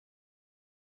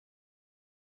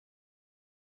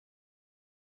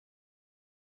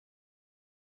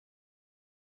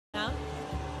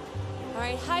All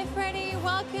right, hi Freddie,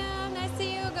 welcome. Nice to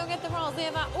see you. Go get the rolls.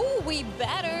 Oh, we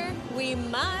better. We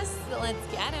must. Let's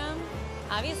get them.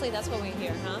 Obviously, that's what we're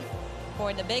here, huh?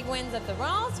 For the big wins of the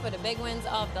rolls, for the big wins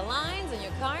of the lines and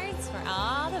your cards, for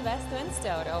all the best wins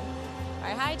total. All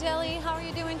right, hi Jelly, how are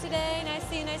you doing today? Nice to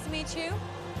see you, nice to meet you.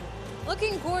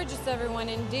 Looking gorgeous, everyone,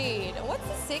 indeed. What's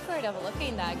the secret of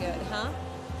looking that good, huh?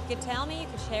 You could tell me, you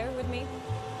could share it with me.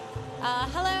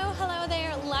 Hello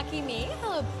there, Lucky Me.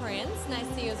 Hello, Prince. Nice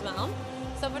to see you as well.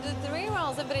 So for the 3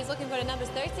 rolls, everybody's looking for the numbers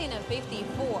 13 and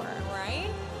 54, right?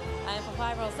 And for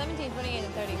 5 rolls, 17, 28,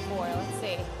 and 34. Let's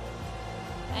see.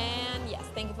 And yes,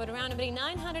 thank you for the round. Everybody,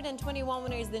 921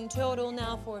 winners in total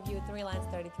now. 4 of you, 3 lines,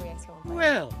 33 extra.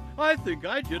 Well, I think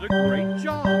I did a great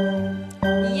job.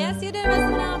 Yes, you did,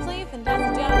 Mr. Monopoly.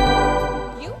 Fantastic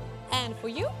job. You, and for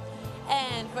you,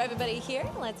 and for everybody here.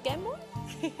 Let's get more.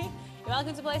 You're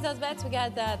welcome to place those bets. We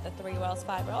got the 3 rolls,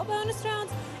 5 roll bonus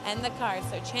rounds, and the cards.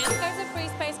 So chance cards are free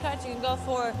space cards. You can go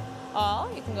for all.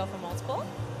 You can go for multiple.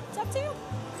 It's up to you.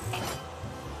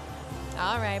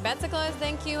 All right, bets are closed.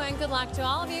 Thank you, and good luck to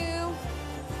all of you.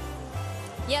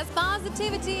 Yes,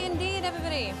 positivity indeed,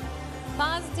 everybody.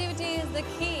 Positivity is the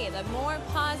key. The more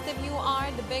positive you are,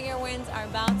 the bigger wins are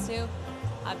about to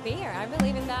appear. I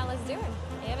believe in that. Let's do it.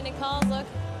 Even Nicole's look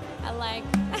like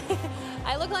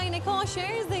I look like Nicole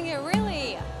Scherzinger,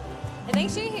 really. I think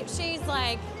she's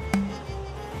like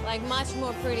much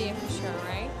more pretty for sure,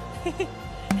 right?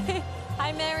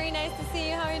 Hi Mary, nice to see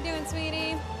you. How are you doing,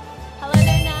 sweetie? Hello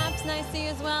there, Naps. Nice to see you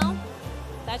as well.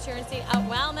 That's your seat. Oh,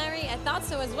 well, Mary, I thought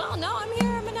so as well. No, I'm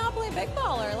here at Monopoly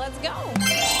Bigballer. Let's go.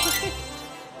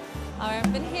 All right,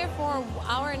 I've been here for an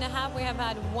hour and a half. We have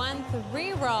had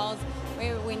 3 rolls.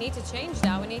 We need to change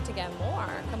that. We need to get more.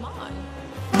 Come on.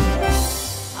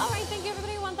 All right, thank you,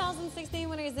 everybody. 1,016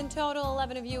 winners in total.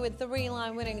 11 of you with 3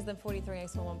 line winnings, then 43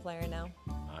 X for 1 player now.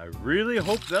 I really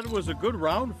hope that was a good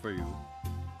round for you.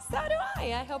 So do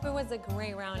I. I hope it was a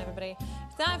great round, everybody.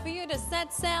 It's time for you to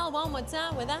set sail one more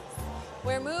time with us.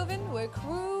 We're moving, we're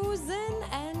cruising,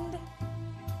 and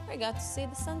we got to see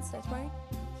the sunset, right?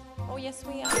 Oh, yes,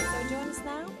 we are. So join us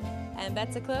now. And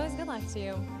bets are closed. Good luck to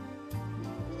you.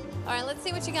 All right, let's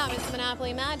see what you got, Mr.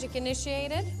 Monopoly Magic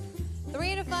initiated.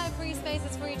 3 to 5 free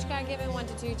spaces for each card given. 1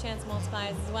 to 2 chance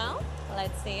multipliers as well.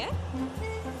 Let's see it.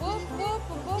 Whoop, whoop,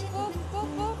 whoop, whoop, whoop,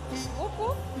 whoop, whoop,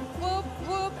 whoop, whoop,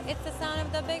 whoop. It's the sound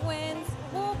of the big wins.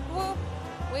 Whoop, whoop.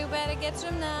 We better get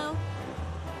them now.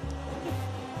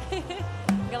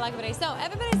 Good luck, everybody. So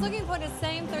everybody's looking for the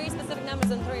same 3 specific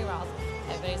numbers on 3 rolls.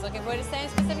 Everybody's looking for the same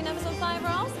specific numbers on 5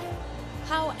 rolls.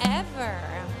 However,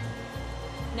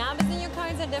 numbers in your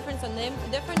cards are different, so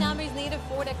different numbers needed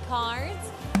for the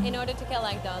cards in order to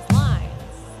collect those lines.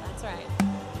 That's right.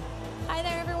 Hi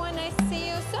there, everyone. Nice to see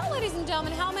you. So, ladies and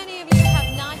gentlemen, how many of you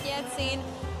have not yet seen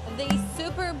the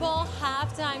Super Bowl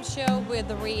halftime show with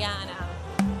Rihanna?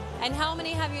 And how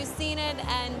many have you seen it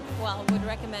and, well, would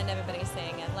recommend everybody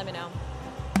seeing it? Let me know.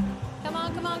 Come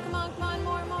on, come on, come on, come on.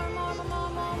 More.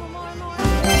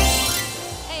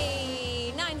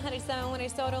 Hey, 907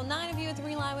 winners total. 9 of you,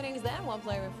 3 line winnings, then 1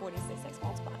 player with 46 X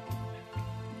multiplier.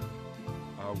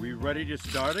 Are we ready to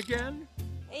start again?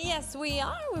 Yes, we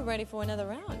are. We're ready for another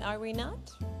round. Are we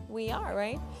not? We are,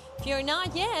 right? If you're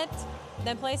not yet,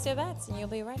 then place your bets and you'll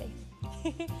be ready.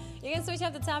 You can switch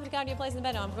up the top of the card you're placing the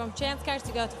bet on. From chance cards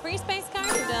to go to free space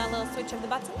cards with a little switch of the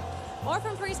button. Or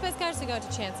from free space cards to go to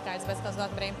chance cards. Best close,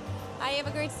 welcome, buddy. Hi,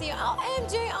 Eva, great to see you. Oh,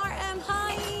 MJRM,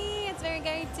 hi. It's very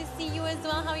great to see you as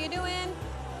well. How are you doing?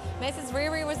 Mrs.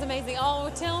 Riri was amazing. Oh,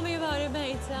 tell me about it,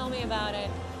 mate. Tell me about it.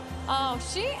 Oh,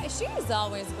 she is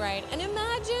always great. And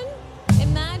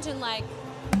imagine like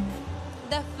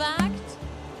the fact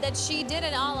that she did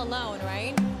it all alone,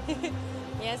 right?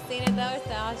 Yes, seen it though,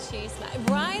 so she's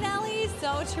right, Ellie,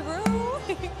 so true.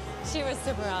 She was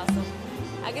super awesome.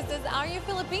 I guess says, are you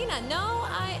Filipina? No,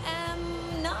 I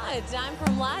am not. I'm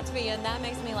from Latvia, and that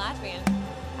makes me Latvian.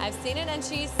 I've seen it, and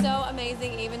she's so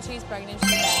amazing. Even she's pregnant,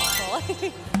 she's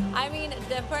wonderful. I mean,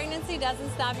 the pregnancy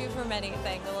doesn't stop you from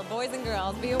anything. Little boys and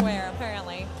girls, be aware,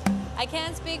 apparently. I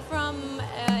can't speak from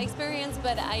experience,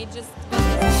 but I just been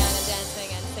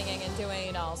dancing and singing and doing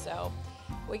it all, so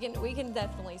we can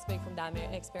definitely speak from that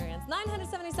experience.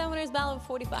 977 winners, battle of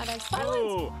 45X.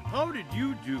 Oh, how did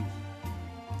you do?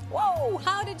 Whoa,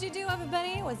 how did you do,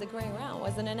 everybody? It was a great round,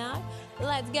 wasn't it not?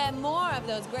 Let's get more of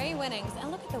those great winnings.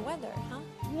 And look at the weather, huh?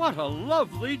 What a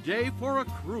lovely day for a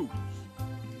cruise.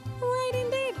 Right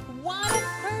indeed. What a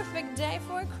perfect day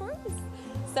for a cruise.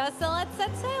 So let's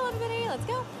set sail, everybody. Let's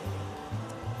go.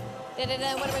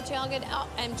 What about you all good? Oh,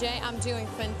 MJ, I'm doing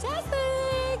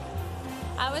fantastic.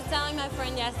 I was telling my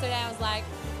friend yesterday, I was like,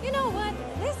 you know what?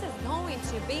 This is going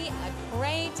to be a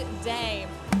great day.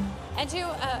 And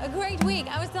a great week.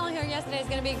 I was telling her yesterday it's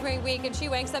going to be a great week, and she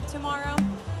wakes up tomorrow,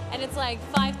 and it's like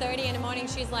 5:30 in the morning.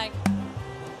 She's like,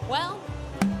 well,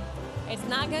 it's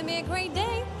not going to be a great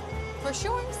day, for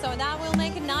sure, so that will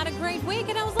make it not a great week.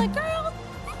 And I was like, girl,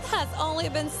 it has only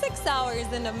been 6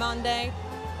 hours in the Monday.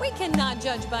 We cannot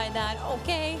judge by that,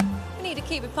 okay? We need to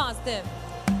keep it positive.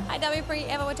 Hi,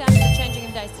 W3, Eva, what time is the changing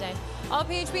of dice today? Oh,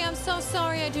 PHP, I'm so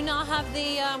sorry. I do not have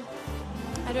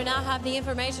the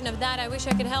information of that. I wish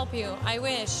I could help you. I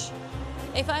wish.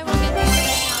 If I will get the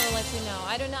information, I will let you know.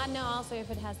 I do not know also if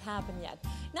it has happened yet.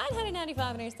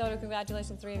 995 in your total.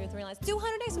 Congratulations, 3 of your 3 lines.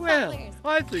 200 days of 5 players.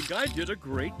 I think I did a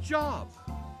great job.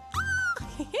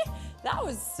 That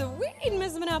was sweet,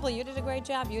 Miss Monopoly. You did a great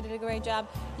job. You did a great job.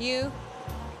 You.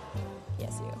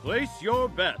 Yes, you. Place your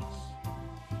bets.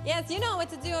 Yes, you know what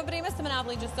to do, but Mr.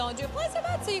 Monopoly just told you. Place your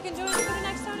bet so you can join us for the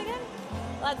next turn again.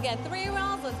 Let's get 3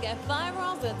 rolls, let's get 5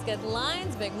 rolls, let's get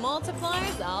lines, big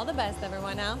multipliers, all the best,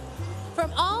 everyone now.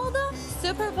 From all the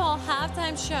Super Bowl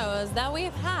halftime shows that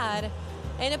we've had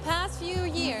in the past few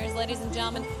years, ladies and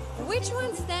gentlemen, which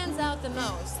one stands out the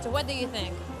most? What do you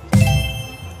think?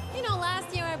 You know,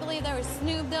 last year I believe there was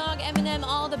Snoop Dogg, Eminem,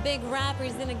 all the big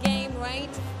rappers in the game, right?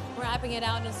 Rapping it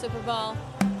out in the Super Bowl.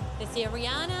 This year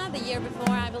Rihanna, the year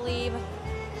before I believe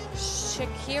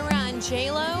Shakira and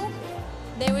J-Lo.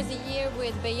 There was a year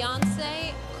with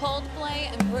Beyonce, Coldplay,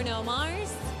 and Bruno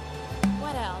Mars.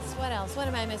 What else? What else? What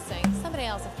am I missing? Somebody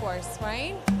else, of course,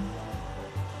 right?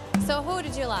 So who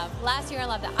did you love? Last year I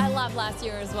loved it. I loved last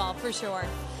year as well, for sure.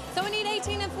 So we need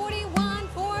 18 and 41,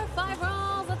 4, 5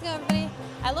 rolls. Let's go, everybody.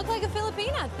 I look like a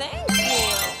Filipina. Thank you.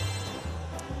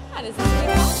 That is a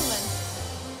great compliment.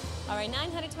 All right,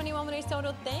 921 winners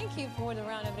total. Thank you for the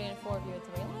round, everybody, and 4 of you at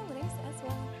 3 live winners as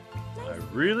well. I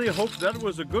really hope that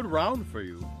was a good round for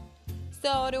you.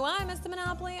 So do I, Mr.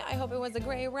 Monopoly. I hope it was a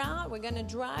great round. We're going to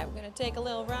drive. We're going to take a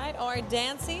little ride or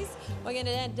dances. We're going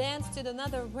to dance to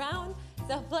another round.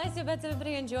 So place your bets,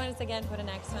 everybody, and join us again for the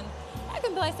next one. You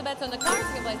can place the bets on the cards.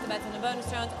 You can place the bets on the bonus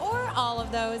rounds or all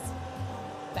of those.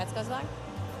 Bets goes back.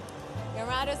 Your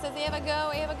rider says, Eva,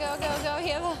 go, Eva, go, go, go,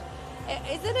 Eva.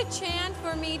 Is it a chant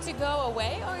for me to go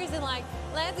away, or is it like,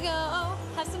 let's go,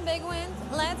 have some big wins,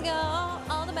 let's go,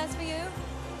 all the best for you?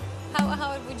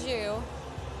 How would you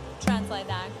translate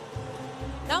that?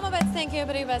 No more bets, thank you,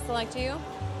 everybody, best of luck to you.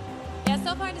 Yeah,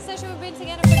 so far this session we've been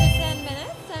together for the 10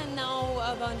 minutes and no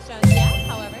bonus rounds yet.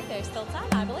 However, there's still time,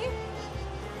 I believe.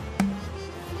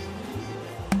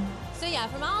 So yeah,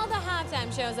 from all the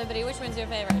halftime shows, everybody, which one's your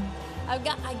favorite? I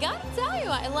gotta tell you,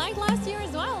 I liked last year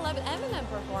as well. I loved Eminem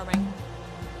performing.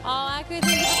 Oh, I could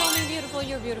thank you for calling me beautiful.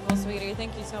 You're beautiful, sweetie.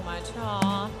 Thank you so much.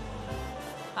 Aw.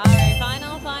 All right,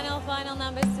 final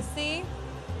numbers to see.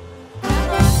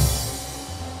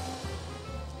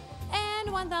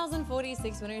 And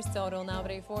 1,046 winners total. Now,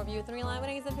 but 4 of you, 3 line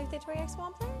winnings, and 53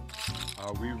 X1 player.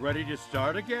 Are we ready to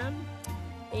start again?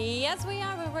 Yes, we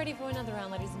are. We're ready for another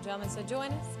round, ladies and gentlemen. So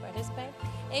join us, participate.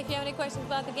 If you have any questions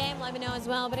about the game, let me know as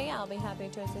well, buddy. I'll be happy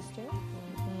to assist you.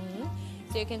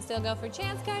 So you can still go for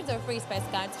chance cards or free space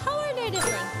cards. How are they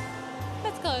different?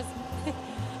 That's close.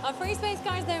 On free space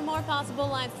cards, there are more possible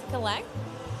lines to collect.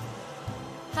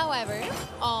 However,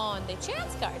 on the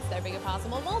chance cards, there are bigger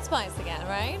possible multipliers again,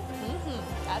 right?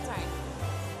 That's right.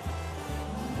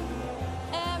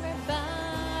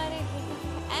 Everybody,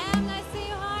 and I see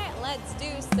you high. Let's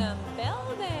do some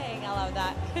building. I love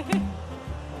that.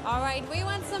 All right, we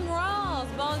want some rolls.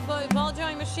 Ball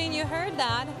drawing machine, you heard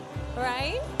that,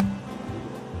 right?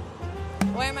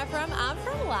 Where am I from? I'm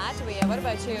from Latvia. What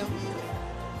about you?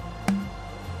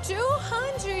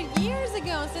 200 years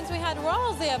ago since we had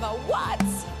rolls, Eva. What?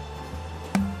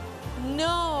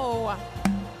 No.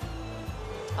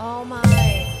 Oh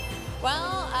my.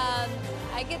 Well,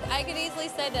 I could easily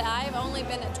say that I've only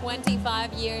been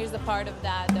 25 years a part of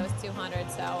those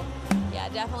 200. So, yeah,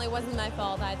 definitely wasn't my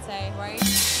fault, I'd say, right?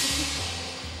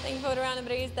 Thank you for the round of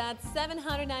winners. That's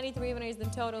 793 winners in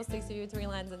total, 62 3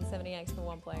 lines, and 70x for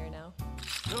 1 player now.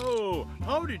 So,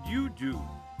 how did you do?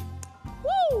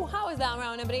 Woo! How was that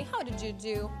round, everybody? How did you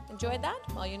do? Enjoyed that?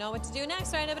 Well, you know what to do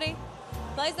next, right, everybody?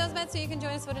 Place those bets so you can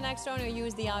join us for the next round or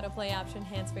use the autoplay option,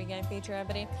 hands-free game feature,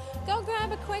 everybody. Go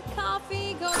grab a quick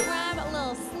coffee, go grab a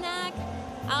little snack.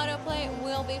 Autoplay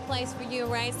will be placed for you,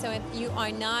 right? So you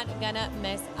are not gonna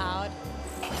miss out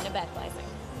on the bet placing.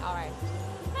 All right.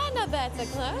 And the bets are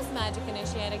closed. Magic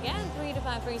initiate again. 3 to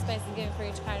 5 free space and given for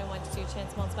each card and 1 to 2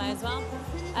 chance multiply as well.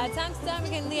 Time to time, we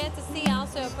can get to see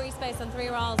also a free space on 3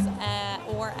 rolls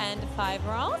and 5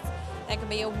 rolls. That could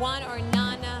be a 1 or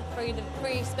none for the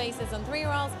free spaces on 3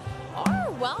 rolls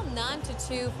Or, well, none to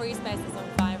 2 free spaces on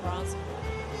 5 rolls.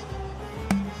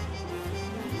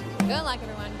 Good luck,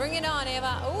 everyone. Bring it on,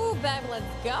 Eva. Ooh, babe, let's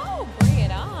go. Bring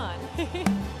it on.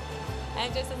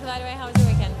 And just by the way, how was your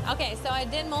weekend? Okay, so I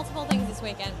did multiple things this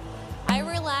weekend. I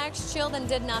relaxed, chilled, and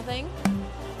did nothing.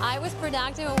 I was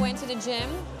productive and went to the gym,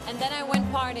 and then I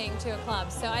went partying to a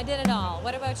club. So I did it all.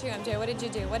 What about you, MJ? What did you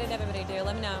do? What did everybody do?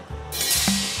 Let me know.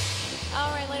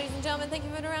 All right, ladies and gentlemen, thank you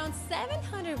for around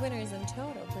 700 winners in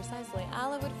total, precisely.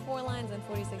 Olive with 4 lines and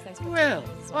 46 extra. Well,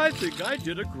 I think I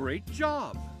did a great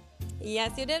job.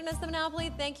 Yes, you did, Mr.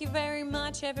 Monopoly. Thank you very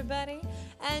much, everybody.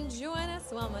 And join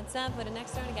us one more time for the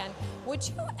next round again. Would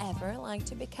you ever like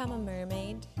to become a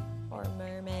mermaid or a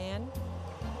merman?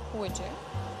 Would you?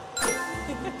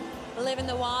 Live in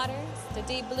the waters, the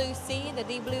deep blue sea, the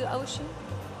deep blue ocean.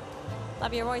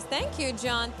 Love your voice. Thank you,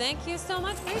 John. Thank you so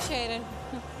much. Appreciate it.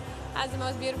 As the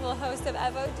most beautiful host of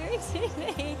Evo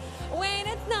today. Wayne,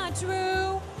 it's not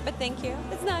true. But thank you.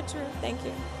 It's not true. Thank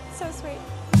you. So sweet.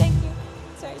 Thank you.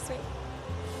 It's very sweet.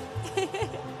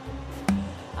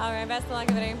 All right, best of luck,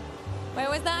 everybody. Wait,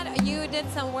 was that? You did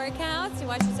some workouts? You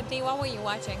watched some TV? What were you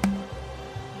watching?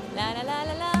 La la la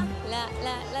la la la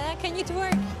la la. Can you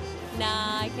twerk?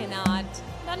 Nah, I cannot.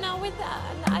 Don't know with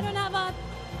I don't have a.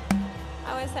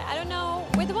 I would say I don't know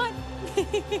with what.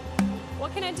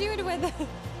 What can I do with it?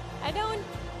 I don't.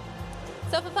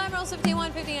 So for 5 rolls,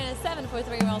 51, 50, and 7 for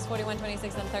 3 rolls, 41,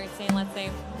 26, and 13. Let's see.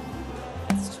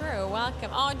 It's true.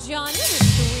 Welcome. Oh, John, you're the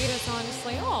sweetest,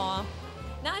 honestly. Aw.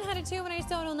 9 out of 2 winners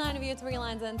total, 9 of you, 3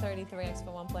 lines, and 33x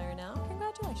for 1 player now.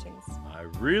 Congratulations. I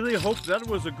really hope that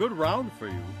was a good round for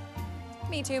you.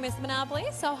 Me too, Mr. Monopoly.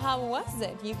 So how was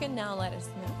it? You can now let us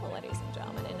know, ladies and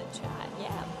gentlemen, in the chat.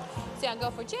 Yeah. So yeah,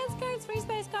 go for chance cards, free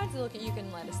space cards. You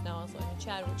can let us know also in the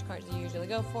chat which cards you usually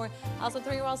go for. Also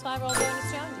 3 rolls, 5 rolls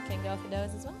bonus round. You can go for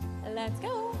those as well. Let's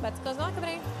go. Let's go,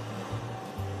 everybody.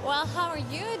 Well, how are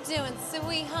you doing,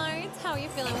 sweethearts? How are you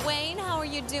feeling? Wayne, how are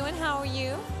you doing? How are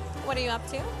you? What are you up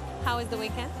to? How was the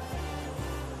weekend?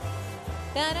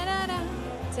 Da da da da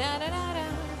da da da da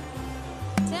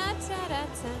da da da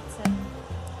da.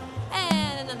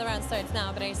 And another round starts now,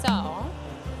 everybody. So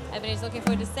everybody's looking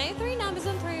for the same 3 numbers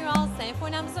on 3 rolls, same 4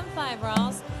 numbers on 5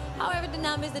 rolls. However, the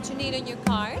numbers that you need on your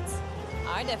cards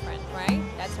are different, right?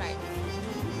 That's right.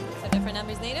 So different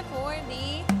numbers needed for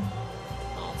the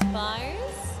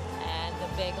multipliers and the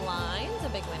big lines, the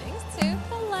big winnings to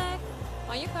collect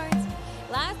on your cards.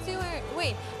 Last 2 are,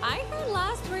 wait, I heard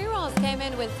last 3 rolls came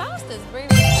in with fastest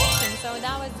previous question, so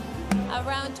that was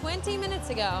around 20 minutes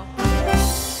ago.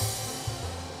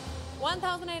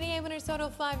 1,088 winners total,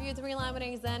 5 you, 3 line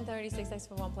winnings, and 36x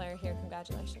for 1 player here.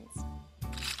 Congratulations.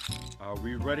 Are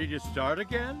we ready to start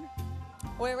again?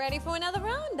 We're ready for another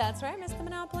round. That's right, Mr.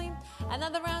 Monopoly.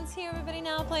 Another round's here. Everybody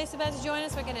now place your bets to join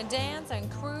us. We're going to dance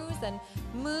and cruise and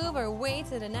move our way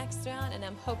to the next round, and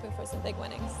I'm hoping for some big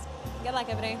winnings. Good luck,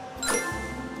 everybody.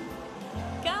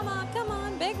 Come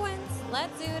on, big wins.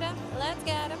 Let's do them. Let's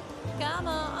get them. Come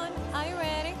on, are you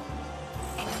ready?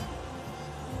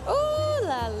 Ooh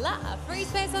la la. Free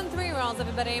space on 3 rolls,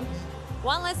 everybody.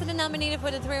 1 less than the number needed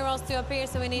for the 3 rolls to appear,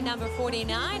 so we need number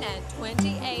 49 and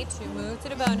 28 to move to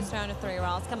the bonus round of 3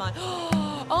 rolls. Come on.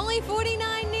 Only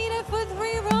 49 needed for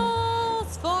 3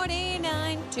 rolls.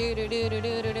 49.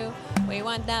 Do-do-do-do-do-do-do. We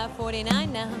want that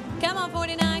 49 now. Come on,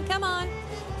 49. Come on.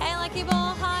 Hey, Lucky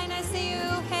Ball. Hi, nice to see you.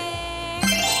 Hey.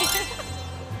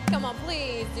 Come on,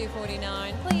 please do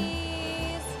 49.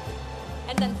 Please.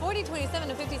 And then 40, 27,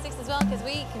 and 56 as well, because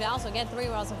we can also get 3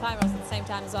 rolls and 5 rolls at the same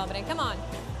time as well. But come on.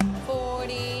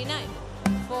 49,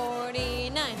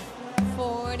 49,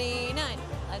 49.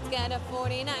 Let's get a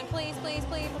 49. Please, please,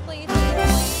 please, please, please,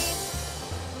 please.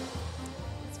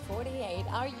 It's 48.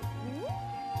 Are you?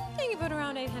 Thank you for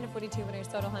around 842 winners,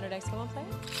 total 100x for 1 player.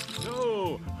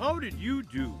 So, how did you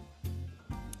do?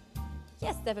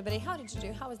 Yes, everybody, how did you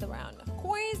do? How was the round? Of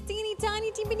course, teeny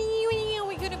tiny,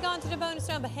 we could have gone to the bonus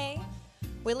round, but hey,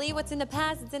 we leave what's in the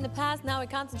past. It's in the past. Now we're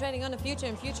concentrating on the future,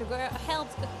 and future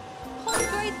helps. Holds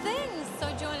great things. So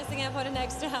join us again for the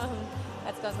next round.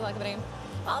 Let's go, good luck, everybody.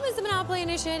 Well, Mr. Monopoly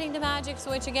initiating the magic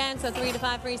switch again. So 3 to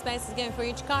 5 free spaces given for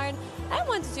each card. And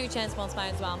 1 to 2 chance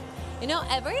multipliers as well. You know,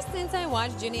 ever since I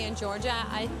watched Ginny and Georgia,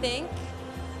 I think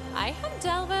I have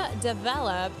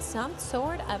developed some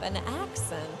sort of an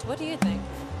accent. What do you think?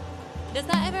 Does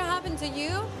that ever happen to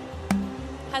you?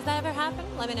 Has that ever happened?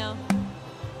 Let me know.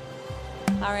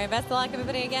 All right, best of luck,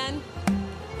 everybody, again.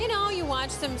 You know, you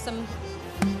watch some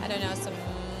I don't know,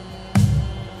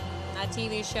 a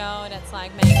TV show that's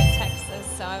like made in Texas,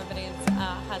 so everybody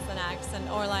has an accent,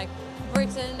 or like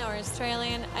Britain or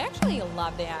Australian. I actually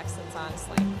love the accents,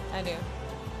 honestly. I do.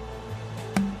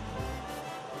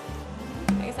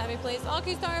 face. Happy, please.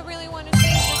 Okay, Star, I really want to see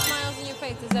the smiles in your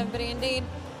faces, everybody. Indeed,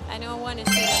 I know I want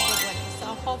to see those big winnings. So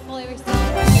hopefully we still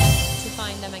have to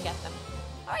find them and get them.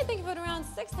 All right, thank you for around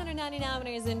 699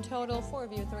 winners in total. 4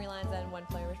 of you, 3 lines, and 1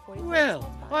 player with 40. Well,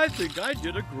 I think I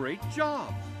did a great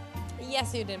job.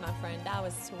 Yes, you did, my friend. That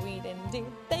was sweet indeed.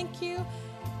 Thank you.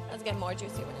 Let's get more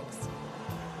juicy winnings.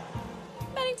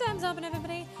 Betting time's open,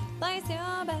 everybody. Place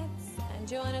your bets and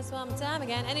join us one time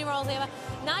again. Any rolls here?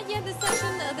 Not yet this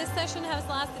session. This session has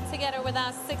lasted together with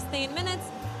us 16 minutes.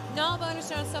 No bonus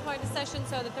rounds so far this session,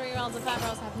 so the 3 rolls and 5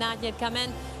 rolls have not yet come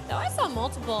in. Though I saw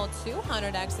multiple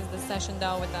 200Xs this session,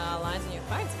 though, with the lines in your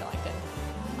cards collected.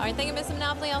 All right, thank you, Mr.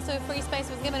 Monopoly. Also, free space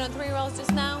was given on 3 rolls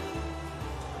just now.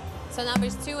 So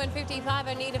numbers 2 and 55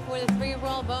 are needed for the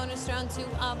 3-roll bonus round to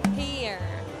appear.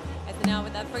 As you know,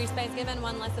 with that free space given,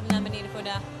 1 less of the number needed for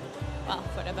the, well,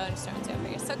 for the bonus round to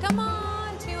appear. So come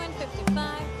on, 2 and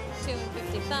 55, 2 and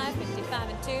 55, 55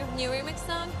 and 2. New remix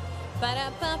song.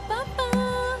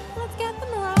 Ba-da-ba-ba-ba. Let's get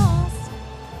them rolls.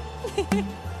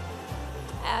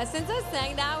 Since I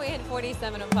sang that, we hit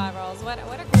 47 on 5 rolls. What a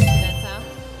coincidence, huh?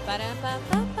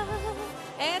 Ba-da-ba-ba-ba.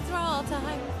 It's roll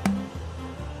time.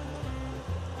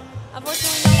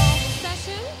 Unfortunately, no roll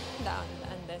session. No,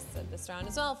 and this round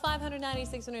as well.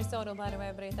 596 winners total, by the way,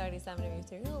 everybody. 37 of you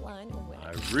two line winners.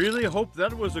 I really hope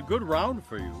that was a good round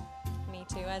for you. Me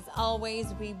too. As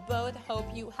always, we both hope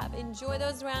you have enjoyed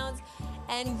those rounds.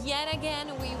 And yet again,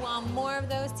 we want more of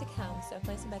those to come. So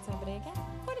place your bets on everybody again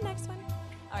for the next one.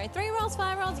 All right, 3 rolls,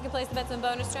 5 rolls. You can place the bets on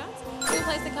bonus rounds. You can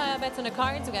place the bets on the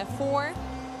cards. We got 4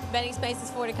 betting spaces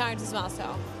for the cards as well.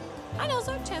 So, and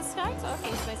also chance cards.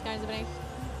 Okay, space cards, everybody.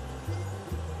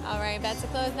 All right, bets are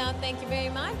closed now. Thank you very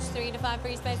much. 3 to 5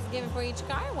 free spaces given for each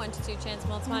card. 1 to 2 chance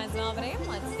multipliers and all but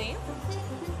let's see.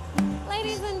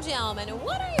 Ladies and gentlemen,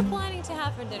 what are you planning to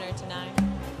have for dinner tonight?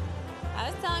 I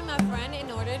was telling my friend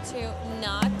in order to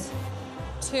not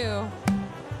to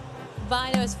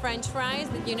buy those French fries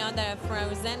that you know that are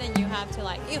frozen and you have to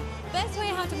like, best way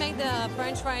how to make the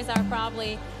French fries are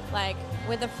probably like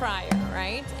with a fryer,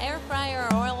 right? Air fryer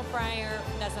or oil fryer,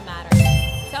 doesn't matter.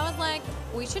 So I was like,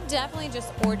 we should definitely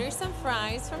just order some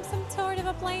fries from some sort of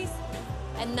a place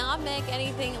and not make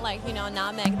anything like,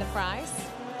 not make the fries.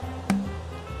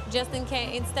 Just in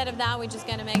case, instead of that, we're just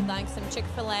gonna make like some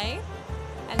Chick-fil-A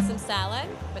and some salad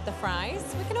with the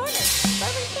fries. We can order.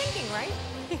 Perfect thinking, right?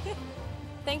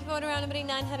 Thank you for around everybody.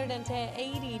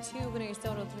 982 winners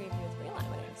total, 3 of you, 3 line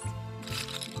winners.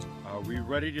 Are we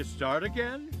ready to start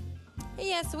again?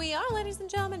 Yes, we are, ladies and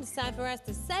gentlemen. It's time for us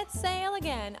to set sail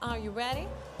again. Are you ready?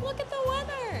 Look at the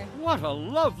weather. What a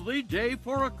lovely day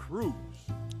for a cruise.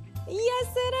 Yes,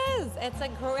 it is. It's a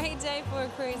great day for a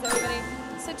cruise, everybody.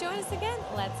 So join us again.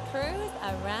 Let's cruise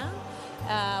around.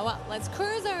 Let's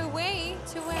cruise our way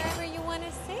to wherever you want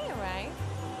to see, right?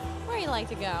 Where you like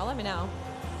to go, let me know.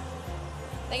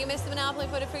 Thank you, Mr. Monopoly,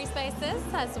 for the free spaces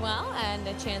as well, and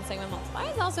the chance segment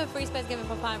multipliers. Also a free space given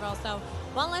for 5 rolls, so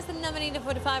 1 less than the number needed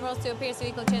for the 5 rolls to appear, so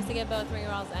equal chance to get both 3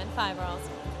 rolls and 5 rolls.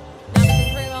 Numbers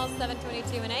in 3 rolls, 7,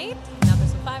 22, and 8.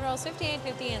 Numbers in 5 rolls, 58,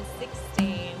 50, and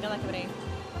 16. Good luck, everybody.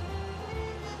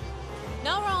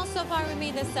 No rolls so far with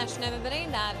me this session, everybody.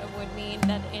 That would mean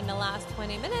that in the last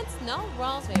 20 minutes, no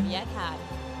rolls we have yet had.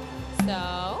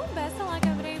 So, best of luck,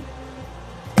 everybody.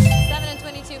 7 and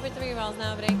 22 for 3 rolls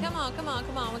now, everybody. Come on, come on,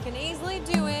 come on. We can easily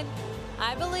do it.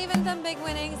 I believe in the big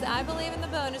winnings. I believe in the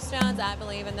bonus rounds. I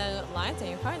believe in the lines on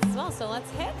your cards as well. So let's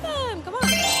hit them. Come on.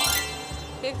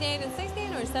 58 and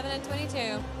 16 or 7 and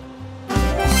 22.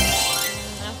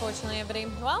 Unfortunately, everybody.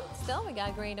 Well, still, we got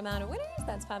a great amount of winners.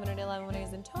 That's 511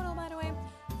 winners in total, by the way.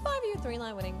 5 of you, 3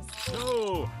 line winnings.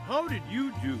 So, how did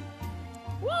you do?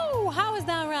 Whoa, how was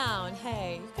that round?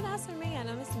 Hey, you can ask for me. I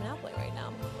know Mr. Monopoly right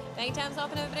now. Bank time's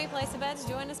open, everybody. Place the bets.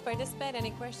 Join us, participate. Any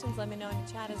questions, let me know in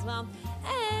the chat as well.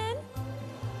 And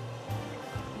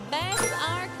bets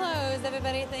are closed,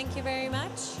 everybody. Thank you very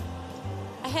much.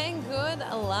 And good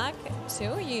luck to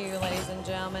you, ladies and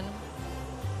gentlemen.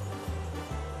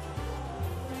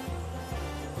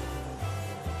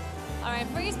 All right,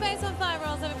 free space on 5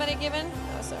 rolls, everybody given.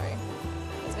 Oh, sorry,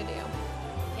 this video.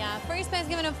 Yeah, free space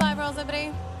given on 5 rolls,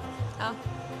 everybody. Oh.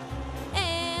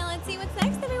 And let's see what's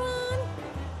next, everyone.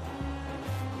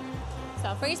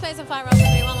 So free space on 5 rolls,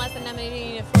 everybody. 1 less than number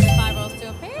needed for the 5 rolls to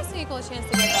appear, so equal chance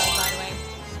to get those, by the way.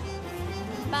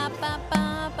 Ba ba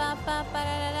ba ba ba ba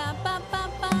da da da ba ba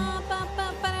ba ba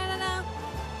ba ba da da da.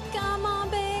 Come on,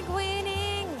 big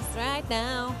winnings right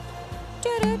now.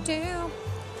 Do do do.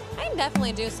 I can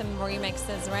definitely do some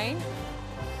remixes, right?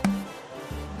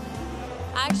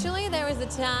 Actually, there was a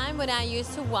time when I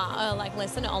used to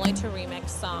listen only to remix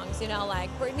songs, like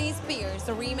Britney Spears,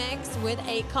 a remix with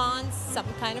Akon's some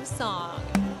kind of song.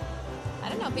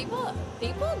 don't know.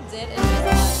 People did invest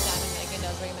a lot of time in making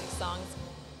those remix songs.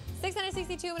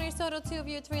 662 winners total, 2 of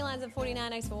you, 3 lines of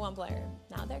 49 X for 1 player.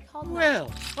 Now they're called. Well,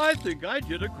 I think I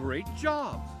did a great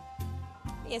job.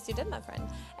 Yes, you did, my friend.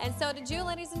 And so did you,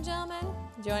 ladies and gentlemen.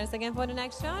 Join us again for the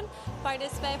next round.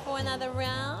 Participate for another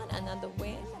round, another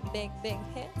win. Big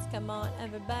hits. Come on,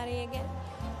 everybody again.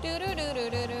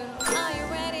 Do-do-do-do-do-do. Are you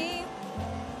ready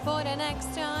for the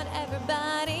next round,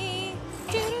 everybody?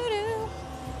 Do-do-do.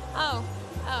 Oh.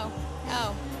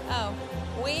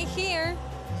 We're here,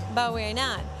 but we're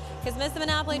not. Because Mr.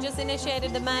 Monopoly just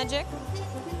initiated the magic.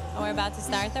 And we're about to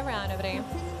start the round over there.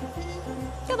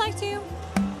 If you'd like to.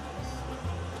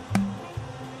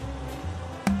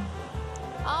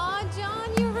 Oh,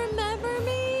 John, you remember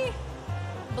me?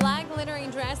 Black glittering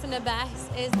dress and the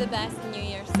best is the best New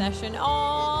Year's session.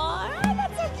 Oh,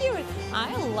 that's so cute.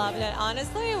 I loved it.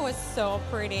 Honestly, it was so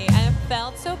pretty. And it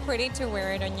felt so pretty to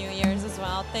wear it on New Year's as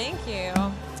well. Thank you.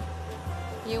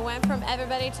 You went from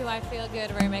everybody to I Feel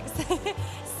Good remix.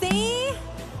 See?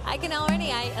 I'm good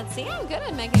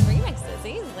at making remixes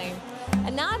easily.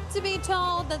 And not to be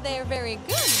told that they're very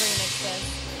good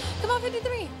remixes. Come on,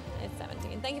 53. It's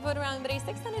 17. Thank you for the round, buddy.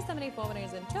 674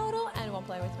 winners in total, and 1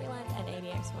 player with 3 lines and 80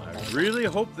 X. I really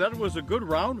hope that was a good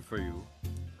round for you.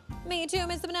 Me too,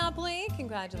 Mr. Monopoly.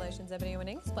 Congratulations, everybody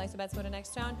winning. Place your bets for the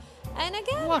next round. And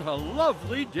again, What a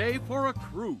lovely day for a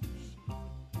cruise.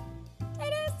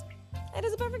 it is. It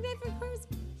is a perfect day for a cruise.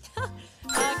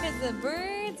 Because the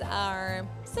birds are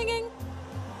singing.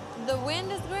 The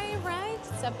wind is great, right?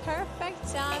 It's a perfect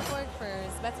time for a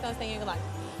cruise. Let's go, thank you, good luck.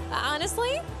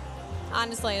 Honestly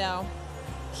though,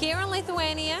 here in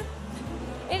Lithuania,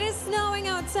 it is snowing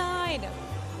outside.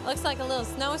 Looks like a little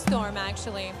snowstorm,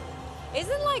 actually.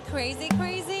 Isn't like crazy?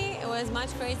 It was much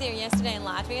crazier yesterday in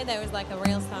Latvia. There was like a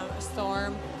real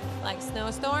storm, like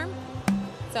snowstorm.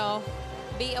 So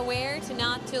be aware to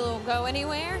go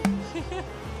anywhere.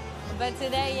 But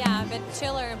today, yeah, a bit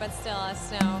chiller, but still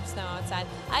snow outside.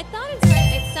 I thought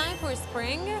it's time for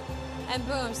spring, and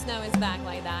boom, snow is back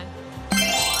like that.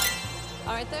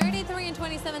 All right, 33 and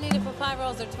 27 needed for 5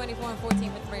 rolls, or 24 and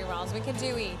 14 for 3 rolls. We could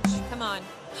do each. Come on.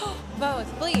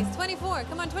 Both, please. 24.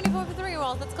 Come on, 24 for 3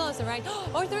 rolls. That's closer, right?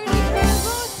 Or 33 for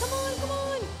both. Come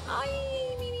on.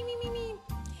 Ay, me.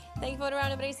 Thank you for the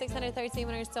round, everybody. 613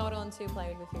 winners total, and 2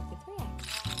 players with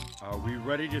 53X. Are we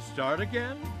ready to start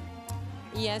again?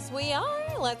 Yes, we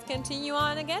are. Let's continue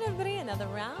on again, everybody. Another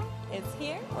round is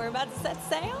here. We're about to set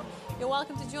sail. You're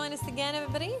welcome to join us again,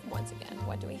 everybody. Once again,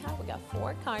 what do we have? We got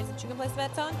 4 cards that you can place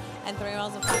bets on, and 3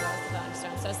 rolls of 5 rolls of bonus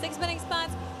round. So 6 betting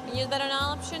spots. You can use bet on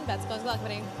all option. Bets goes luck,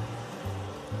 buddy.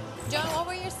 John, what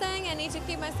were you saying? I need to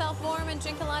keep myself warm and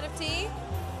drink a lot of tea.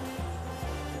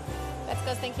 Bets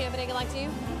goes. Thank you, everybody. Good luck to you.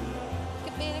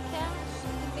 Could be the cash.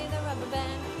 Could be the rubber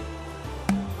band.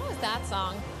 What was that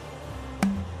song?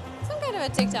 Kind of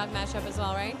a TikTok mashup as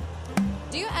well, right?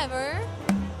 Do you ever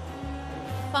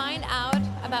find out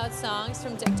about songs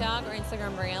from TikTok or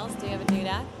Instagram Reels? Do you ever do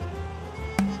that?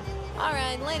 All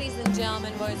right, ladies and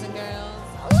gentlemen, boys and girls,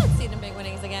 let's see the big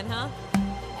winnings again, huh?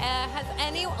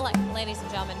 Ladies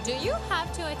and gentlemen, do you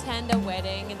have to attend a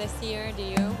wedding this year? Do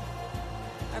you?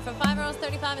 Or for 5 rolls,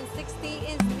 35 and 60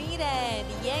 is needed.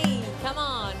 Yay! Come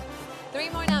on. 3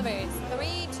 more numbers.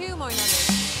 2 more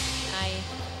numbers.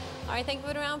 All right, thank you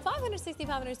for the round.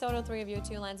 565 winners total, 3 of you,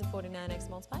 2 lines of 49 X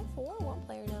multiplied for 1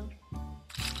 player now.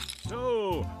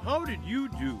 So, how did you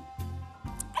do?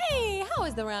 Hey, how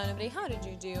was the round, everybody? How did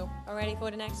you do? All ready for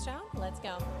the next round? Let's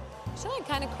go. Actually, I'm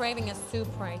kind of craving a soup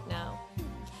right now.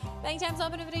 Betting time's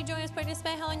open, everybody. Join us,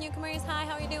 participate. Hello, newcomers. Hi,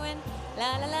 how are you doing?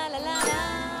 La la la la la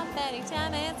la. Betting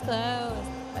time is closed.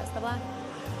 Best of luck.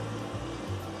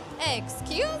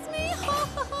 Excuse me?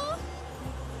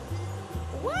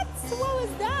 What was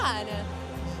that?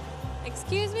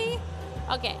 Excuse me?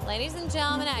 Okay, ladies and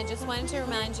gentlemen, I just wanted to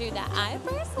remind you that I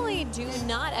personally do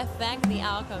not affect the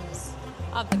outcomes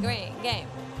of the game.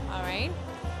 All right?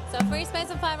 So free space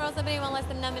of 5 rolls. Somebody want less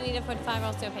than number needed for 5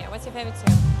 rolls to appear. What's your favorite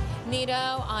soup? Nito,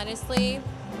 honestly,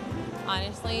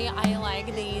 I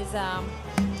like these,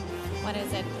 what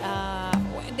is it?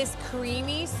 This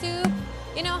creamy soup.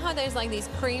 You know how there's like these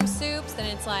cream soups and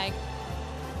it's like,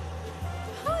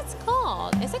 how it's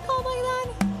called? Is it called like that?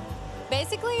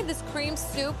 Basically, this cream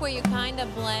soup where you kind of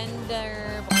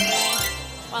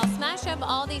smash up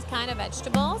all these kind of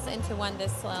vegetables into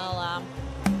this little I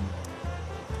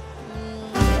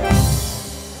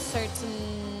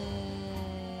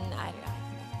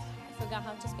forgot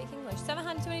how to speak English.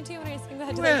 722 winners.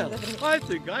 Congratulations. Well, I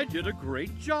think I did a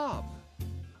great job.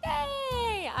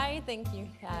 Yay! I think you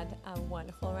had a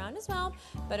wonderful round as well.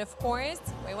 But of course,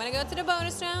 we want to go to the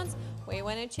bonus rounds. We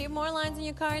want to achieve more lines in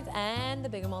your cards and the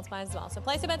bigger multipliers as well. So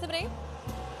place your bets, everybody,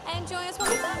 and join us one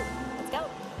more time. Let's go.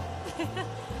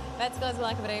 Bets goes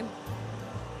luck, everybody.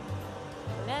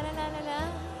 La la la la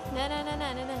la. Na na na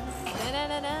na na na. Na na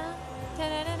na na. Ta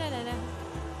na na na na na.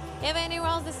 You have any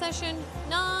rolls this session?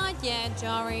 Not yet,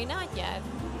 Jory, not yet.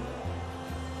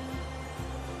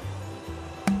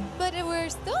 But we're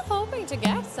still hoping to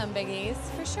get some biggies,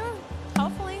 for sure.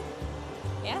 Hopefully.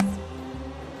 Yes.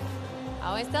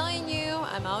 Always telling you,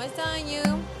 I'm always telling you,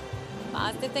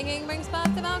 positive thinking brings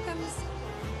positive outcomes.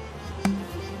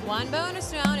 One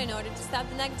bonus round in order to stop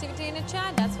the negativity in the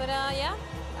chat. That's what, yeah,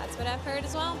 that's what I've heard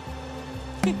as well.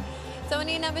 So we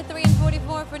need number 3 and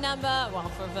 44 for number, well,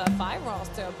 for the 5 rolls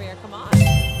to appear. Come on.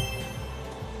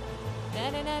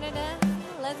 Da, da, da, da, da.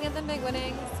 Let's get the big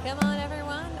winnings. Come on,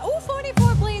 everyone. Oh,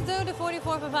 44, please. Do the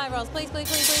 44 for 5 rolls. Please, please,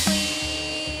 please, please, please.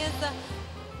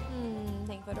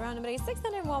 Thank you for the round number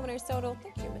 601 winners total.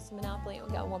 Thank you, Mr. Monopoly.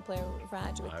 We got one player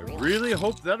Raj with 3. I really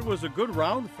hope that was a good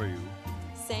round for you.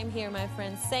 Same here, my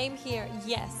friend. Same here.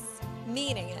 Yes.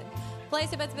 Meaning it.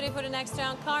 Place your bets for the next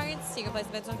round cards. You can place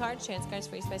the bets on cards, chance cards,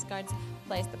 free space cards.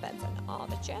 Place the bets on all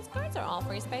the chance cards or all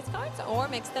free space cards, or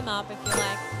mix them up if you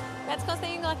like. Bets cost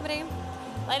you luck, everybody.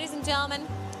 Ladies and gentlemen,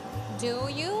 do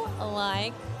you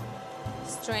like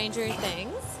Stranger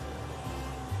Things?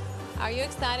 Are you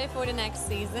excited for the next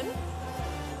season?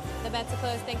 The bets are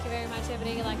closed. Thank you very much,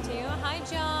 everybody. Good luck to you. Hi,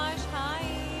 Josh. Hi.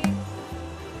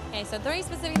 Okay, so 3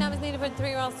 specific numbers needed for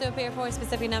 3 rolls to appear, 4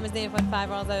 specific numbers needed for 5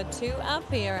 rolls to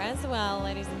appear as well,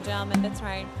 ladies and gentlemen. That's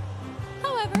right.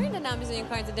 However, the numbers in your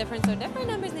cards are different, so different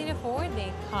numbers needed for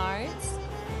the cards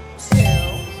to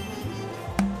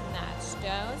match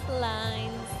those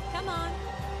lines. Come on.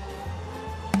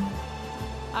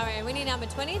 All right, we need number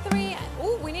 23.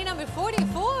 Ooh, we need number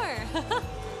 44.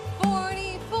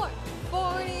 44.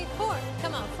 44.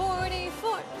 Come on,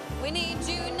 44. We need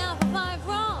you now for 5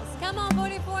 rolls. Come on,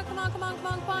 44. Come on, come on, come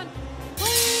on, come on.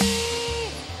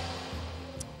 Please.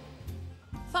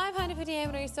 558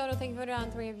 winners total. Thank you for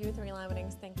round 3 of you. 3 line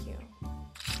winnings. Thank you.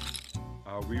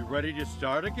 Are we ready to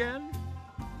start again?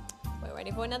 We're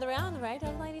ready for another round, right,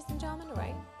 ladies and gentlemen?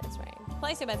 Right? That's right.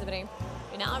 Place your bets, everybody.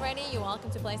 If you're not ready, you're welcome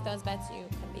to place those bets. You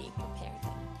can be prepared.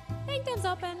 Hang time's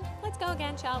open. Let's go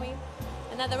again, shall we?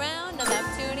 Another round, another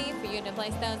opportunity for you to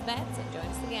place those bets and join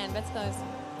us again. Bets closed.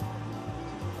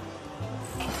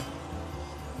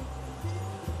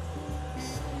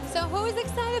 So who is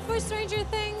excited for Stranger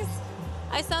Things?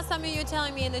 I saw some of you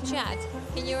telling me in the chat.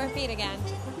 Can you repeat again?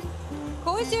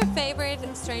 Who is your favorite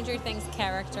Stranger Things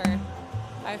character?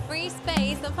 Our free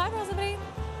space. The 5 rolls, everybody.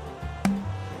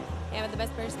 Yeah, but the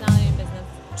best personality in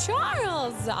business.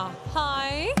 Charles!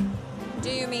 Hi! Do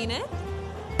you mean it?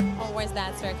 Or was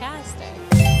that sarcastic?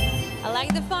 I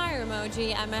like the fire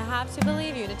emoji. I might have to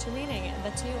believe you that you're meaning it,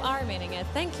 that you are meaning it.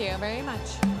 Thank you very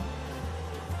much.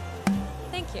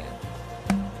 Thank you.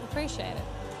 Appreciate it.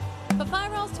 For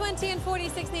 5 rolls, 20 and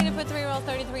 46 needed. For 3 rolls,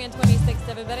 33 and 26,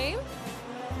 everybody.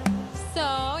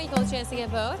 So, equal chance to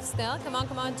get both still. Come on,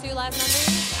 come on. 2 last numbers.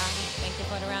 Thank you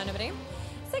for the round, everybody.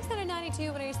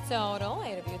 692 winners total.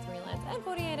 8 of you, 3 lands, and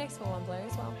 48x for 1 player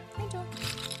as well. Enjoy.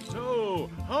 So,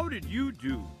 how did you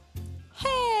do?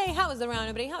 Hey, how was the round,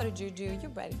 everybody? How did you do?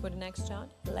 You're ready for the next round.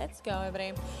 Let's go,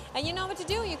 everybody. And you know what to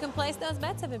do. You can place those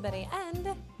bets, everybody.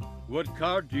 And What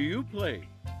card do you play?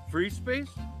 Free space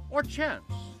or chance?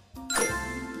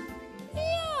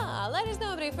 yeah, let us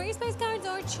know, everybody. Free space cards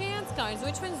or chance cards?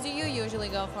 Which ones do you usually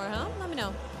go for, huh? Let me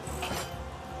know.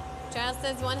 Charles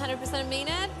says 100% mean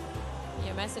it.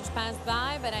 Your message passed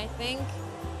by, but I think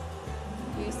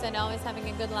you said always having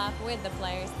a good laugh with the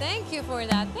players. Thank you for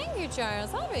that. Thank you,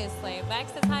 Charles, obviously. Beck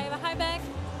says hi. Hi, Beck.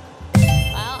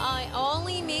 Well, I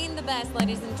only mean the best,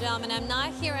 ladies and gentlemen. I'm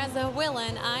not here as a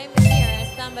villain. I'm here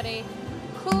as somebody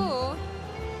who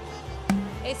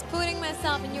is putting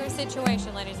myself in your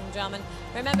situation, ladies and gentlemen.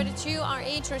 Remember that you are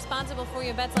each responsible for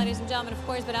your bets, ladies and gentlemen, of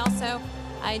course, but also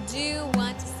I do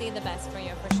want to see the best for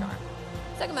you, for sure.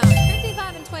 So come on,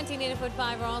 55 and 20 needed for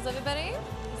 5 rolls, everybody.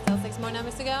 Still 6 more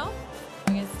numbers to go.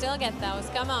 We can still get those.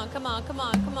 Come on, come on, come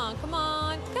on, come on, come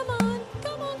on, come on,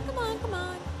 come on, come on, come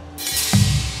on.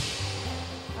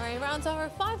 All right, rounds over.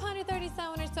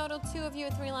 537 winners total. 2 of you,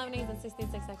 3 lemonades, and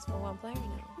 66x for 1 player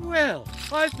now. Well,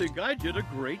 I think I did a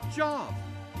great job.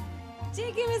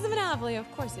 Thank you, Mr. Monopoly.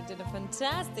 Of course, you did a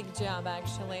fantastic job,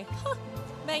 actually.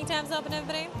 Bank time's open,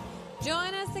 everybody.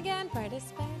 Join us again.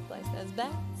 Participate. Place those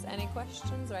bets. Any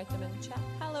questions? Write them in the chat.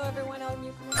 Hello, everyone. All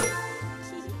new.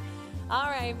 All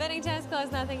right, betting time's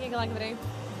closed now. Thank you, everybody.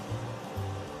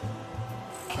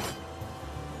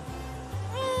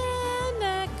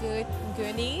 And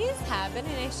goodies have been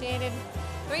initiated.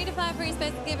 3 to 5 free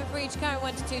space to give it for each card.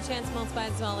 1 to 2 chance multiply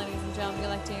as well, ladies and gentlemen.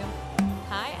 Good luck to you.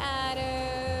 Hi,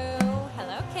 Adu.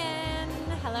 Hello, Ken.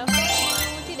 Hello, how are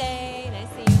you today? Nice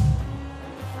to see you.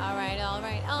 All right, all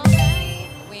right, all right.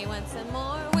 We want some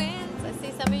more wins. I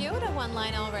see some of you that one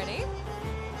line already.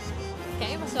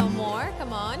 Okay, so more.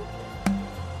 Come on.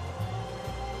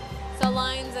 So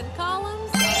lines and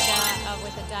columns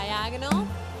with a diagonal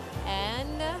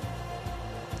and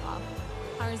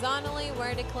horizontally,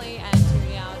 vertically, and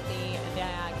throughout the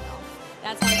diagonal.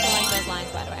 That's how you select those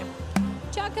lines, by the way.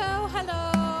 Choco,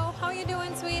 hello. How are you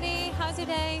doing, sweetie? How's your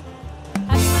day?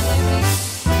 Happy Monday,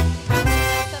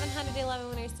 711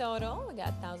 winners total. We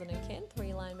got 1,000 and kin,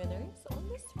 3 line winners on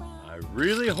this round. I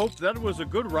really hope that was a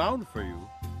good round for you.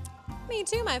 Me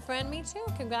too, my friend. Me too.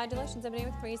 Congratulations, everybody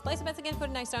with threes. Place your bets again for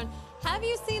the next round. Have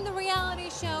you seen the reality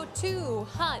show Too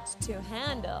Hot to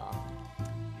Handle?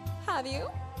 Have you?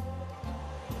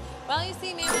 Well, you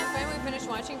see, me and my friend, we finished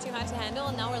watching Too Hot to Handle,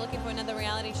 and now we're looking for another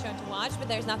reality show to watch, but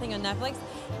there's nothing on Netflix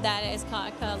that is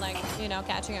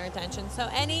catching our attention. So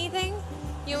anything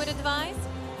you would advise?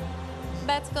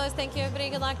 Bets close. Thank you, everybody.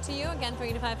 Good luck to you. Again,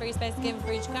 3 to 5 free space given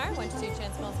for each card. 1 to 2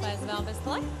 chance multiplies available to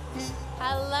select.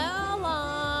 Hello,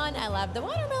 Lon. I love the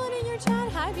watermelon in your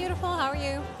chat. Hi, beautiful. How are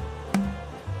you?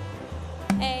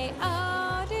 Hey,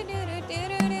 oh, do.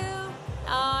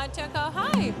 Choco,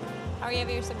 hi. How are you?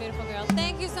 You're so beautiful, girl.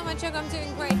 Thank you so much, Choco. I'm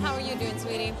doing great. How are you doing,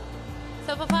 sweetie?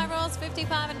 So for 5 rolls,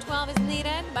 55 and 12 is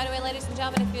needed. By the way, ladies and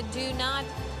gentlemen, if you do not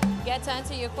get to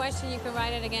answer your question, you can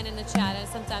write it again in the chat. And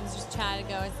sometimes just chat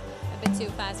goes a bit too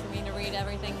fast for me to read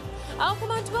everything. Oh, come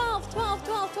on, 12.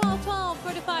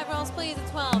 For the 5 rolls, please, at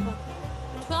 12.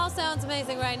 12 sounds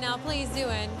amazing right now. Please do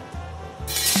it.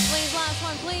 Please, last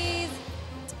one, please.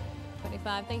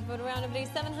 25. Thank you for the round of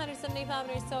 775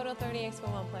 winners total. 30x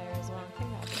for one player as well.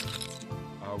 Congratulations.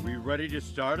 Are we ready to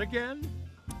start again?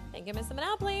 Thank you, Mr.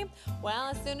 Monopoly. Well,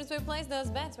 as soon as we place those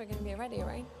bets, we're going to be ready,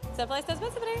 right? So place those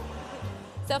bets today.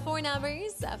 So 4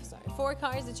 numbers, 4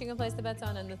 cards that you can place the bets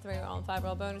on, and the 3 roll and 5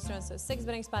 roll bonus rounds. So 6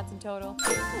 betting spots in total.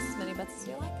 As many bets as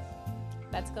you like.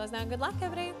 Bets closed now. Good luck,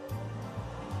 everybody.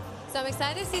 So I'm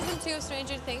excited. Season 2 of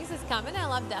Stranger Things is coming. I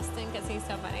love Dustin because he's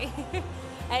so funny.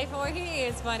 A4, he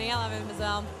is funny. I love him as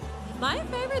well. My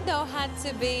favorite, though, had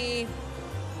to be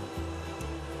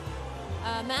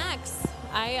Max.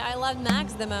 I loved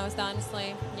Max the most,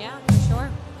 honestly. Yeah, for sure.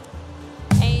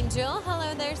 Angel,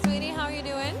 hello there, sweetie. How are you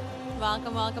doing?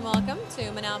 Welcome, welcome, welcome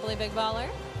to Monopoly Bigballer.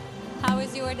 How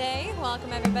was your day?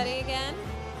 Welcome, everybody, again.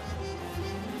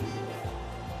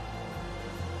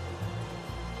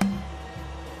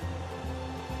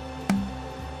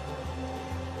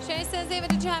 Shay says, David,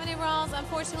 did you have any rolls?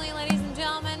 Unfortunately, ladies and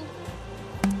gentlemen,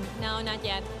 no, not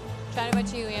yet. Try to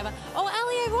watch you, Eva. Oh,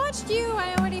 Ellie, I've watched you.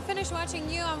 I already finished watching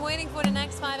you. I'm waiting for the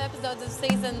next 5 episodes of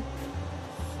season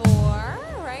 4,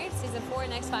 right? Season 4,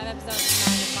 next 5 episodes,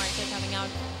 9 of March are coming out.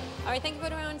 All right, thank you for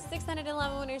the round.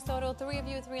 611 winners total. 3 of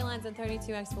you, 3 lines, and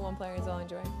 32x for 1 player as well.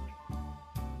 Enjoy.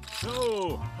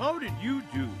 So, how did you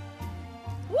do?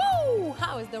 Woo!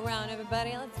 How was the round,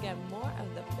 everybody? Let's get more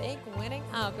of the big winning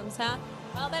outcomes, huh?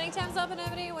 Well, betting time's open,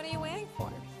 everybody. What are you waiting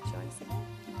for? Join us again.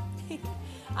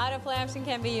 Autoplay option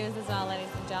can be used as well, ladies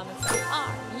and gentlemen. So,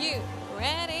 are you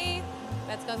ready?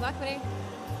 Let's go, buddy.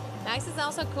 Max is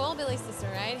also cool, Billy's sister,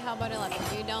 right? How about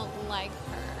 11? You don't like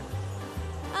her.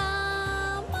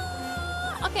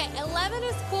 Okay, 11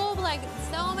 is cool, but like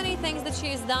so many things that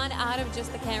she's done out of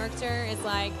just the character is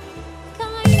like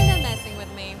kind of messing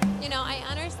with me. You know, I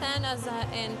understand as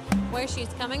in where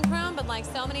she's coming from, but like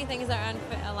so many things are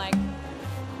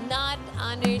not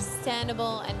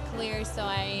understandable and clear, so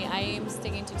I am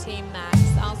sticking to Team Max.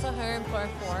 Also, her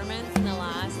performance in the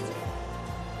last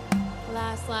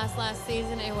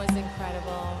season, it was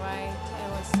incredible, right? It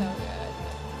was so good.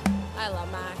 I love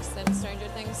Max and Stranger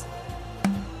Things.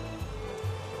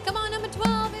 Come on, number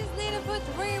 12 is needed for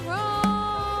 3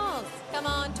 rolls. Come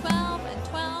on, 12 and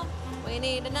 12. We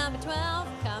need a number 12.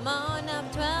 Come on,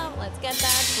 number 12. Let's get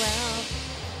that 12.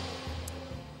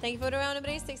 Thank you for the round of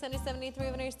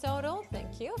 673 winners total.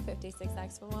 Thank you.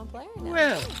 56x for 1 player. Now,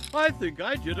 well, I think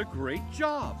I did a great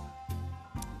job.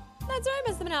 that's right,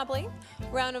 Mr. Monopoly.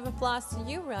 Round of applause to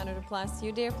you. Round of applause to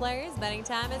you, dear players. Betting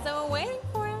time is over waiting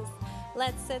for us.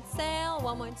 Let's set sail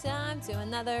one more time to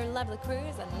another lovely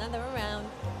cruise, another round.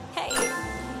 Hey,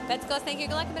 bets goes. Thank you.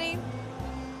 Good luck, everybody.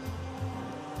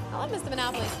 I love Mr.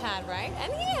 Monopoly's pad, right?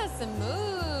 And he has some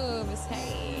moves.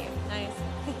 Hey, nice.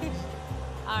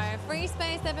 All right, free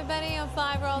space, everybody, on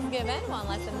 5 rolls given. 1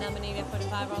 less than number needed for the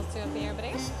 5 rolls to appear,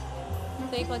 everybody.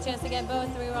 So equal chance to get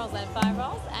both 3 rolls and 5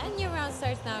 rolls. And your round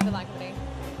starts now. Good luck, everybody.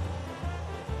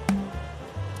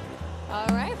 All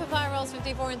right, for 5 rolls,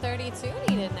 54 and 32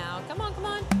 needed now. Come on, come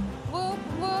on. Whoop,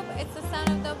 whoop. It's the sound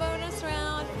of the bonus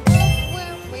round. Whoop,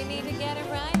 whoop. We need to get it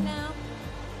right now.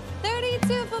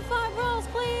 32 for 5 rolls,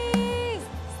 please.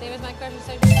 Steve is my crush.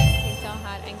 He's so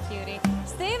hot and cutie.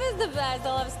 Steve is the best.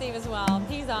 I love Steve as well.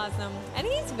 He's awesome. And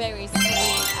he's very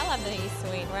sweet. I love that he's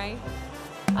sweet, right?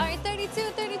 All right, 32,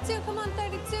 32. Come on,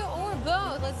 32 or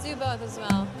both. Let's do both as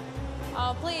well.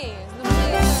 Oh, please. No,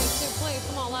 please, 32, please.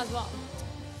 Come on, last ball.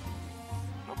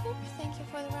 Okay, thank you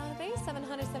for the round of 8.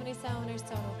 777 is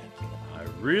total. Thank you. I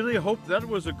really hope that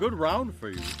was a good round for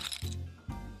you.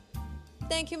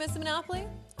 Thank you, Mr. Monopoly.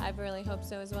 I really hope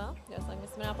so as well, just like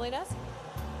Mr. Monopoly does.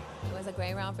 It was a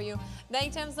great round for you.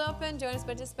 Bank time's open. Join us,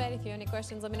 participate. If you have any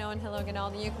questions, let me know. And hello again,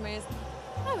 all the newcomers.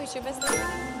 I wish you best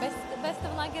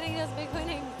of luck getting those big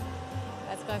winnings.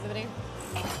 Let's go, everybody.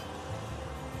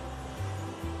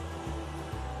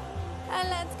 And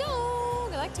let's go.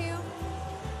 Good luck to you.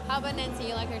 How about Nancy?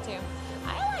 You like her too?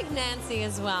 I like Nancy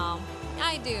as well.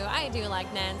 I do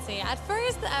like Nancy. At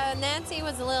first, Nancy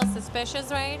was a little suspicious,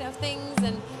 right, of things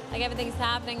and like everything's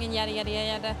happening and yada, yada,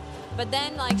 yada. But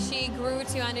then, like, she grew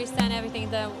to understand everything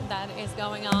that is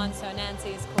going on. So Nancy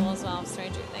is cool as well,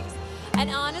 Stranger Things. And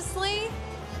honestly,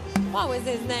 what was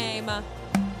his name?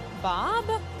 Bob?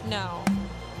 No.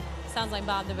 Sounds like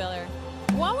Bob the Builder.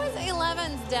 What was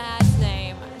 11's dad's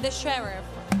name? The sheriff.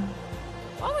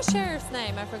 What was Sheriff's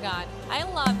name? I forgot. I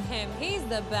love him. He's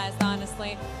the best,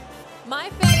 honestly. My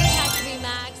favorite has to be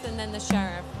Max and then the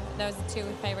sheriff. Those are 2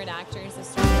 favorite actors.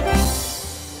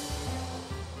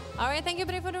 All right, thank you,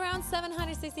 buddy, for the round.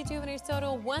 762 winners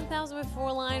total. 1,000 with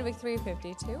 4 line, victory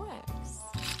 52x.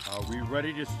 Are we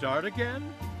ready to start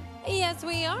again? Yes,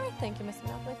 we are. Thank you, Mr.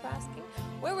 Monopoly, for asking.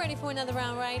 We're ready for another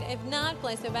round, right? If not,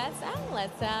 place your bets and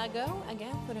let's go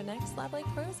again for the next lovely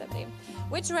cruise, everybody.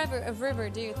 Which river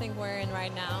do you think we're in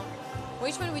right now?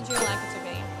 Which one would you like it to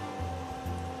be?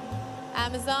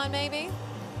 Amazon, maybe?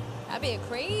 That'd be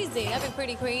that'd be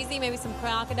pretty crazy. Maybe some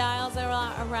crocodiles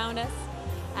around us.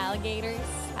 Alligators.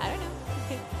 I don't know.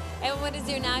 And what is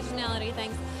your nationality?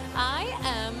 Thanks. I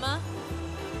am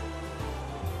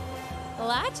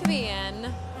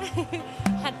Latvian.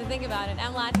 Had to think about it.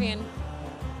 I'm Latvian.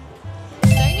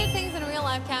 Stranger Things in real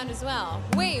life count as well.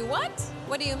 Wait, what?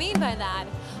 What do you mean by that?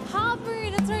 Hopper,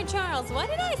 that's right, Charles. Why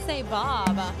did I say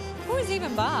Bob? Who is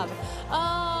even Bob?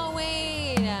 Oh,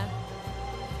 wait.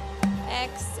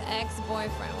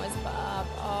 Ex-boyfriend was Bob.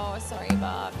 Oh, sorry,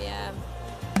 Bob. Yeah.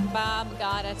 Bob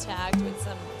got attacked with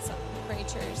some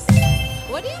creatures.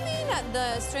 What do you mean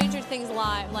the Stranger Things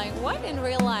live? Like, what in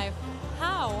real life?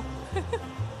 How? All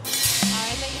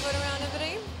right, thank you for the round,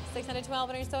 everybody. 612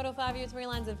 winners total, 5 years, 3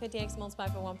 lines, and 50x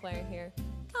multiplied for 1 player here.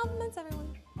 Compliments,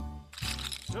 everyone.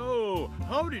 So,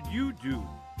 how did you do?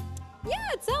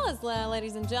 Yeah, tell us,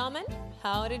 ladies and gentlemen.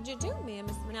 How did you do, me and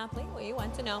Mr. Monopoly? We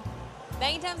want to know.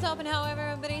 Betting time's open, however,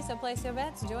 everybody, so place your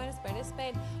bets, join us,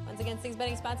 participate. Once again, 6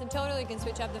 betting spots in total. You can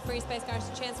switch up the free space cards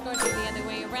to chance cards or the other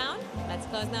way around. Let's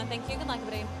close now. Thank you. Good luck,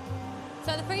 everybody.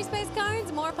 So the free space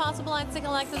cards, more possible odds to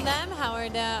collect on them.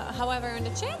 However, on the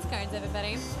chance cards,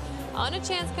 everybody, on the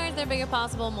chance cards, they're bigger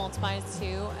possible multipliers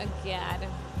to get.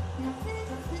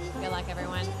 Good luck,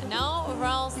 everyone. No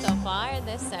rolls so far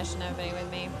this session, everybody, with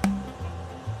me.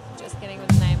 Just kidding with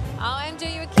the name. Oh,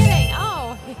 MJ, you were kidding.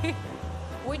 Oh.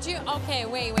 Would you, okay,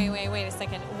 wait a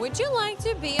second. Would you like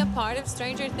to be a part of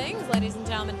Stranger Things, ladies and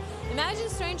gentlemen? Imagine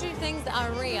Stranger Things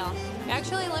are real. You're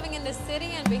actually living in the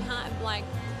city and behind, like,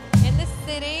 in the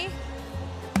city,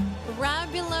 right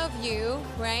below you,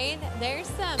 right? There's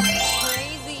some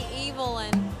crazy, evil,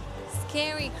 and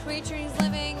scary creatures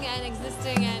living and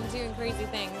existing and doing crazy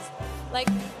things. Like,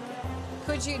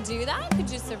 could you do that?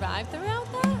 Could you survive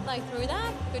throughout that? Like, through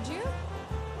that? Could you?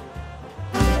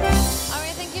 All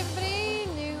right, thank you, everybody.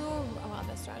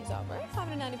 This round's over.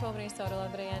 594 winners total,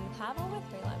 everybody, and Pavel with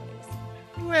 3 lemonies.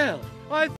 Well, I